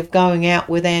day of going out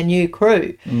with our new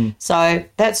crew. So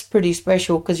that's pretty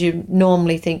special because you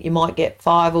normally think you might get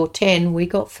 5 or 10. We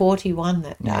got 41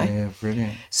 that day. Yeah,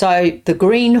 brilliant. So the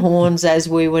greenhorns, as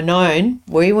we were known,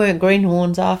 we weren't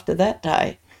greenhorns after that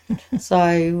day.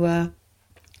 So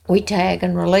we tag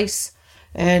and release,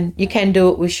 and you can do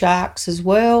it with sharks as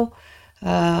well.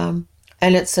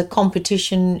 And it's a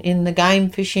competition in the Game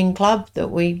Fishing Club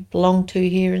that we belong to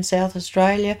here in South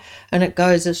Australia, and it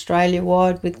goes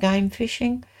Australia-wide with game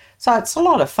fishing. So it's a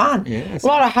lot of fun, a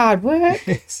lot of hard work.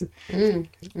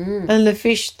 And the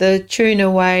fish, the tuna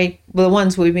weigh, the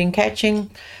ones we've been catching,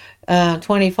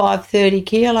 25, 30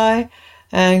 kilo.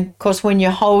 And, of course, when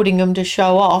you're holding them to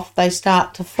show off, they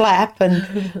start to flap,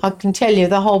 and I can tell you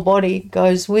the whole body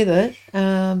goes with it.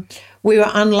 We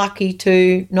were unlucky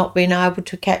to not being able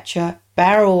to catch a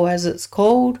barrel, as it's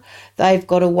called. They've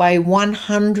got to weigh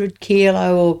 100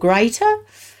 kilo or greater.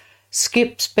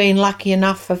 Skip's been lucky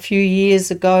enough a few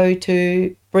years ago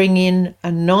to bring in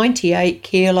a 98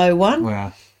 kilo one.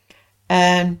 Wow.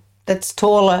 And that's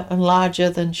taller and larger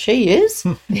than she is,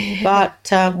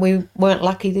 but we weren't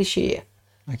lucky this year.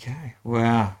 Okay.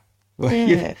 Wow. Well,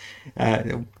 Yeah.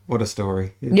 What a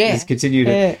story. Yeah. Just continue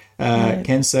to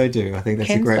can so do. I think that's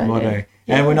a Can great so motto. do.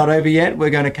 Yeah. And we're not over yet. We're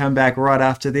going to come back right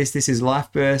after this. This is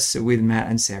Life Bursts with Matt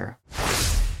and Sarah.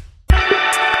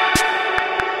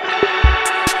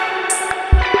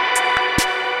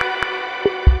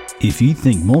 If you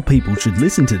think more people should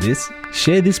listen to this,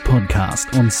 share this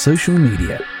podcast on social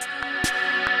media.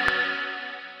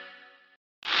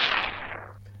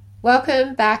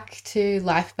 Welcome back to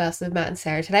Life Bursts with Matt and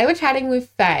Sarah. Today we're chatting with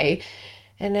Faye.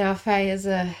 And now Faye is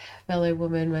a fellow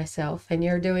woman myself, and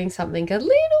you're doing something a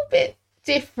little bit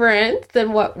different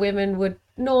than what women would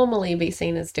normally be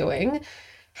seen as doing.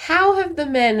 How have the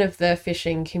men of the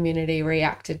fishing community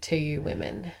reacted to you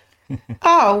women?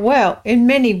 Oh, well, in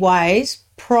many ways,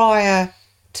 prior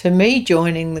to me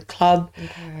joining the club,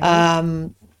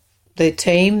 the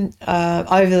team,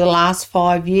 over the last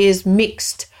 5 years,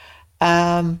 mixed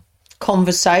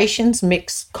conversations,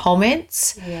 mixed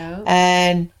comments. Yeah.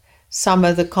 And some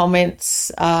of the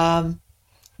comments,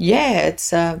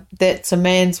 that's a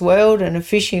man's world and a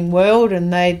fishing world,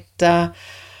 and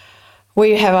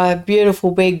we have a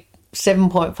beautiful big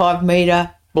 7.5 metre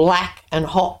black and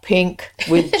hot pink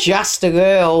with Just a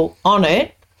Girl on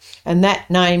it, and that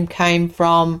name came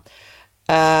from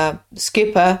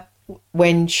Skipper.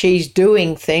 When she's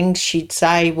doing things, she'd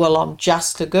say, well, I'm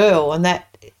just a girl, and that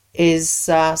is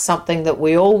something that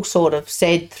we all sort of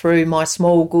said through my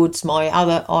small goods, my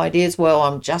other ideas. Well,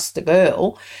 I'm just a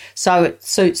girl, so it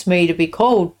suits me to be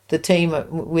called the team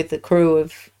with the crew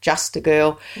of Just a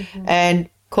Girl. And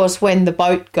of course, when the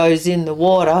boat goes in the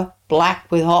water,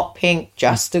 black with hot pink,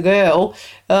 Just a Girl,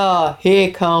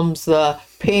 here comes the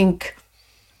pink,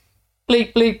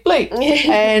 bleep, bleep, bleep.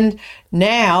 And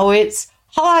now it's,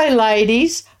 hello,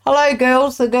 ladies, hello,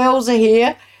 girls, the girls are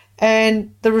here.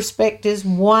 And the respect is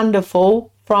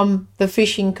wonderful from the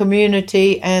fishing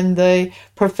community and the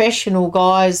professional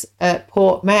guys at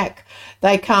Port Mac.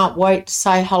 They can't wait to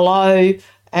say hello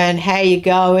and how you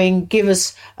going, give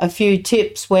us a few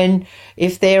tips when,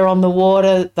 if they're on the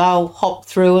water, they'll hop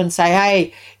through and say,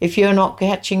 hey, if you're not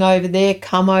catching over there,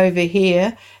 come over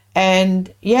here.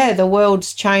 And, yeah, the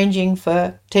world's changing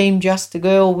for Team Just a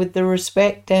Girl with the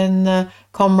respect and the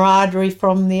camaraderie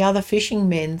from the other fishing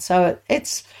men. So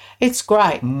it's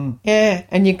great. Yeah,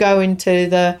 and you go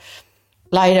into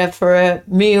later for a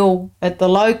meal at the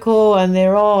local, and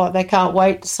they can't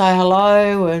wait to say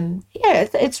hello, and yeah,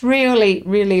 it's really,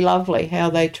 really lovely how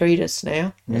they treat us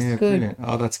now. It's good. Brilliant.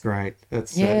 Oh, that's great.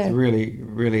 That's really,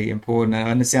 really important.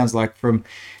 And it sounds like from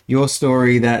your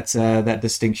story that that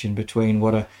distinction between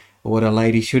what a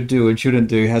lady should do and shouldn't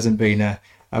do hasn't been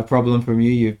a problem from you.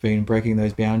 You've been breaking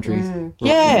those boundaries right from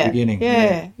the beginning.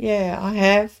 Yeah, I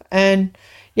have. And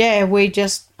yeah, we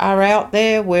just are out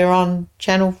there. We're on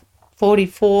Channel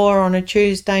 44 on a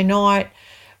Tuesday night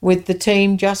with the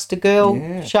team Just a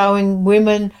Girl, showing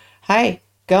women, hey,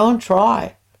 go and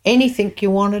try anything you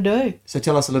want to do. So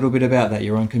tell us a little bit about that.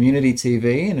 You're on community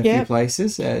TV in a few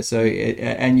places.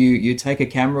 And you take a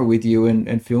camera with you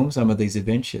and film some of these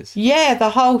adventures. Yeah, the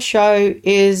whole show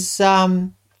is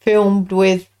filmed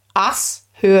with us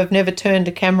who have never turned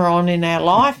a camera on in our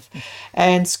life,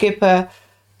 and Skipper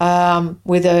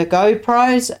with her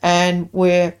GoPros, and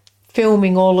we're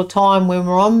filming all the time when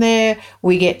we're on there.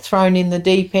 We get thrown in the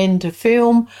deep end to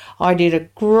film. I did a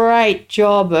great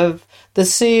job of the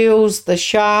seals, the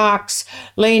sharks,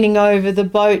 leaning over the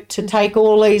boat to take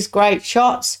all these great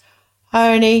shots.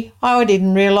 Only I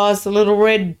didn't realise the little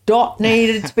red dot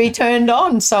needed to be turned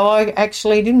on, so I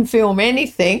actually didn't film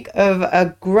anything of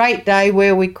a great day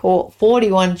where we caught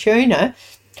 41 tuna.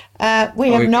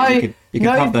 You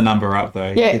can pump the number up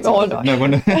though. Yeah,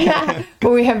 but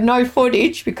we have no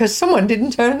footage because someone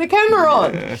didn't turn the camera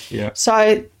on.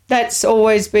 So that's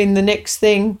always been the next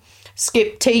thing.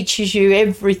 Skip teaches you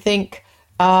everything.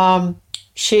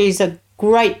 She's a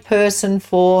great person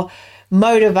for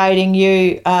motivating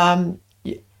you.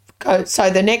 So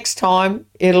the next time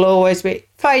it'll always be,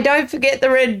 Faye, don't forget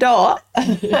the red dot.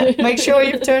 Make sure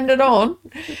you've turned it on.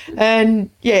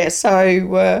 And yeah,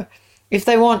 so if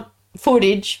they want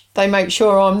footage, they make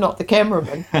sure I'm not the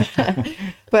cameraman.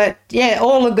 But yeah,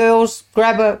 all the girls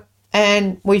grab it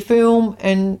and we film,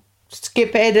 and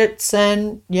Skip edits,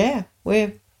 and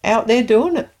we're out there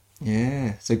doing it.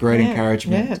 Yeah, it's a great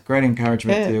encouragement. Yeah. It's great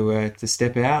encouragement to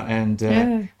step out,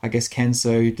 and I guess can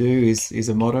so do is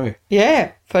a motto.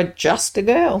 Yeah, for just a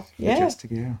girl. Yeah, Just a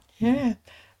girl. yeah.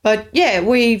 But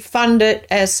we fund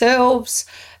it ourselves.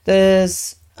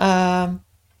 There's a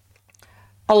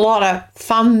lot of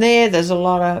fun there. There's a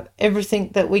lot of everything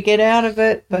that we get out of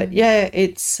it. But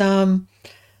it's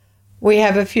we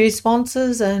have a few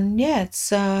sponsors, and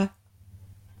it's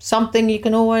something you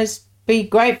can always be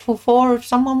grateful for if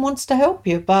someone wants to help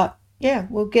you. But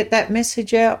we'll get that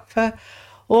message out for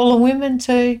all the women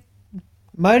to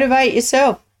motivate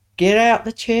yourself. Get out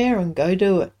the chair and go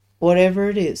do it, whatever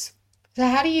it is. So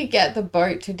how do you get the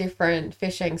boat to different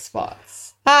fishing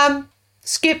spots?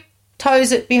 Skip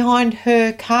tows it behind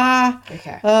her car.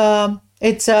 Okay.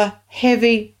 It's a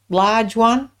heavy, large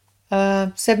one,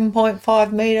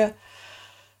 7.5 metre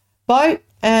boat.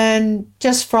 And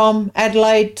just from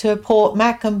Adelaide to Port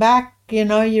Mac and back,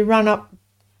 you run up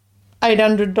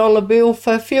 $800 bill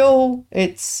for fuel.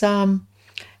 It's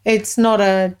not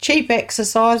a cheap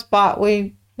exercise, but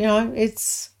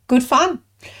it's good fun.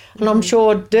 And I'm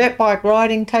sure dirt bike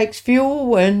riding takes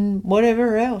fuel and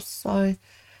whatever else. So,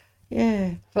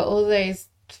 yeah. For all those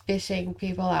fishing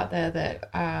people out there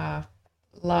that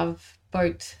love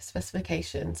boat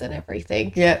specifications and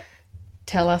everything,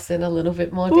 tell us in a little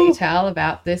bit more detail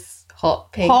about this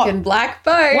hot pink and black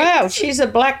boat. Wow, she's a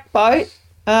black boat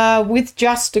with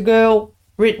Just a Girl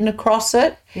written across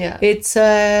it. Yeah. It's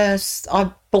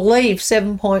I believe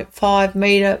 7.5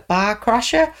 metre bar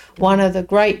crusher, one of the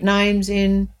great names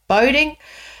in boating.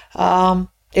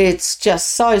 It's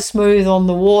just so smooth on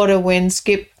the water when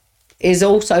Skip is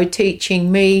also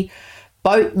teaching me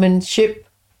boatmanship,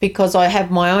 because I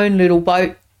have my own little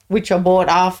boat which I bought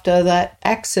after that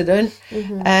accident.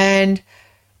 And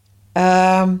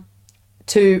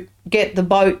to get the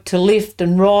boat to lift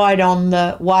and ride on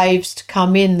the waves to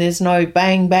come in, there's no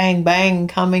bang, bang, bang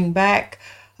coming back.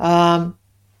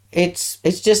 It's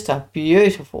just a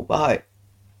beautiful boat.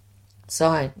 So,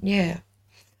 I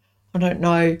don't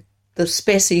know the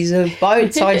species of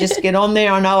boats. I just get on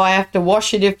there. I know I have to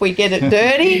wash it if we get it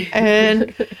dirty,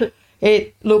 and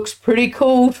it looks pretty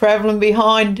cool travelling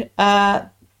behind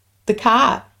the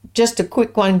cart. Just a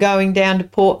quick one going down to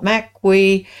Port Mac.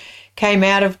 We came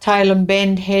out of Tailem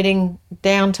Bend heading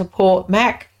down to Port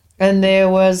Mac, and there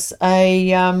was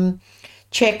a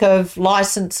check of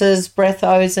licences,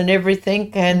 breathos and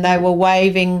everything, and they were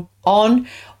waving on.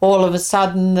 All of a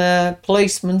sudden the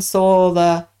policeman saw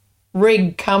the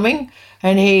rig coming,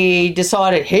 and he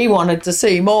decided he wanted to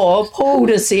see more, pulled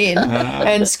us in,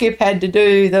 and Skip had to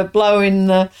do the blow in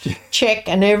the check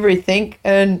and everything,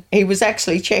 and he was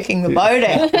actually checking the boat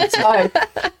out. So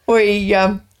we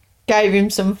gave him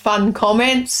some fun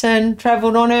comments and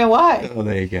travelled on our way. Oh,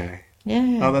 there you go.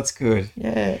 Yeah. Oh, that's good.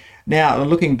 Yeah. Now,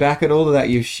 looking back at all of that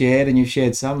you've shared, and you've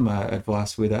shared some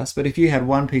advice with us, but if you had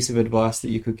one piece of advice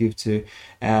that you could give to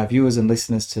our viewers and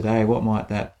listeners today, what might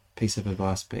that piece of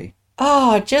advice be?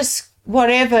 Oh, just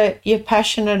whatever you're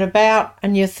passionate about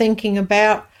and you're thinking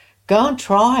about, go and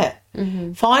try it.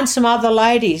 Find some other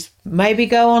ladies. Maybe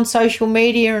go on social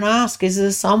media and ask, is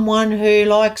there someone who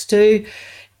likes to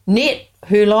knit,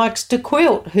 who likes to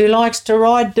quilt, who likes to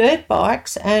ride dirt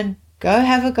bikes, and go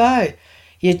have a go.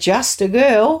 You're just a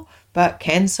girl, but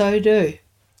can so do.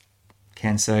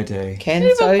 Can so do. Can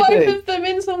You so put both do. of them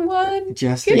into one.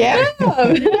 Just Yeah.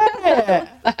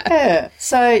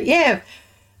 So,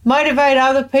 motivate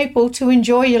other people to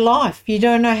enjoy your life. You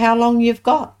don't know how long you've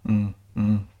got.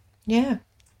 Yeah.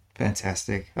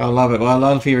 Fantastic. I love it. Well, I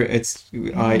love hear it.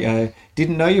 I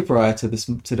didn't know you prior to this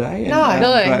today. And,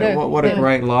 No. What a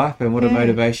great life, and what a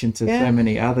motivation to so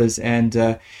many others. And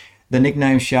the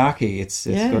nickname Sharky, it's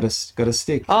got to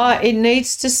stick. Oh, it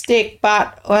needs to stick,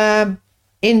 but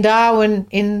in Darwin,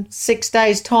 in 6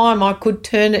 days' time, I could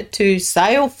turn it to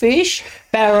sailfish,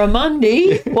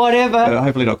 barramundi, whatever.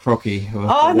 Hopefully not crocky.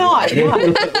 Oh, no.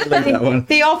 Leave that one.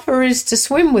 The offer is to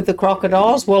swim with the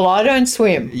crocodiles. Well, I don't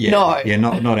swim. No. Yeah,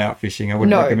 not out fishing. I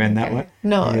wouldn't recommend that one.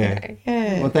 No.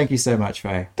 Yeah. Well, thank you so much,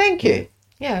 Faye. Thank you.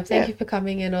 Yeah, thank you for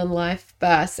coming in on Life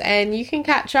Burst. And you can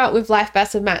catch up with Life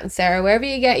Burst with Matt and Sarah wherever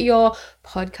you get your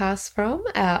podcasts from,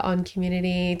 on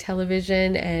community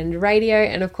television and radio,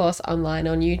 and of course online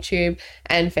on YouTube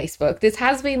and Facebook. This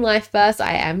has been Life Burst.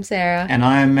 I am Sarah. And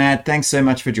I am Matt. Thanks so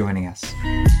much for joining us.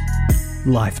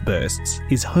 Life Bursts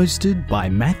is hosted by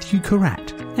Matthew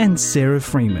Karat and Sarah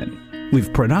Freeman,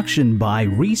 with production by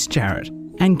Reese Jarrett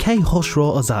and Kay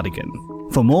Hoshro Ozadigan.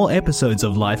 For more episodes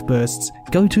of Life Bursts,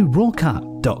 go to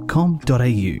rawcut.com.au.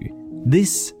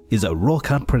 This is a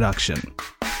Rawcut production.